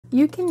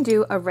You can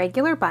do a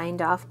regular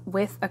bind off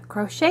with a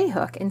crochet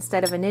hook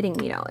instead of a knitting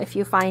needle. If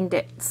you find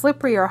it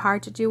slippery or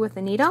hard to do with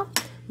a needle,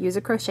 use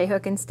a crochet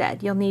hook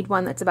instead. You'll need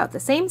one that's about the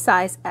same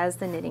size as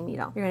the knitting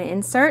needle. You're going to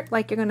insert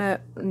like you're going to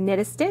knit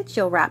a stitch.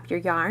 You'll wrap your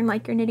yarn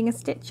like you're knitting a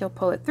stitch. You'll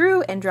pull it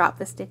through and drop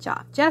the stitch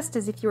off, just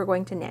as if you were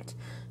going to knit.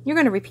 You're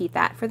going to repeat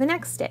that for the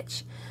next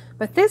stitch.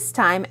 But this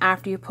time,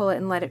 after you pull it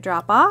and let it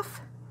drop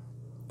off,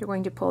 you're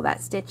going to pull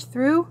that stitch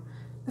through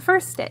the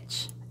first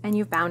stitch, and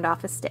you've bound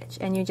off a stitch.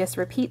 And you just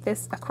repeat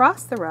this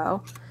across the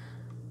row,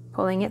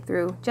 pulling it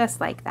through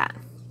just like that.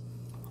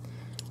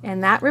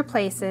 And that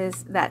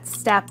replaces that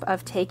step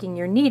of taking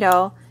your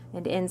needle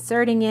and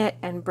inserting it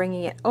and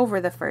bringing it over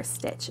the first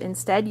stitch.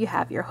 Instead, you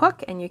have your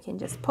hook and you can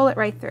just pull it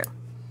right through.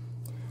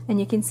 And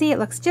you can see it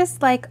looks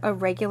just like a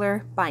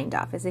regular bind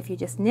off, as if you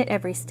just knit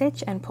every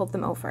stitch and pulled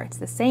them over. It's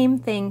the same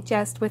thing,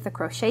 just with a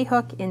crochet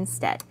hook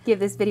instead. Give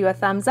this video a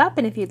thumbs up,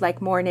 and if you'd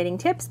like more knitting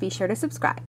tips, be sure to subscribe.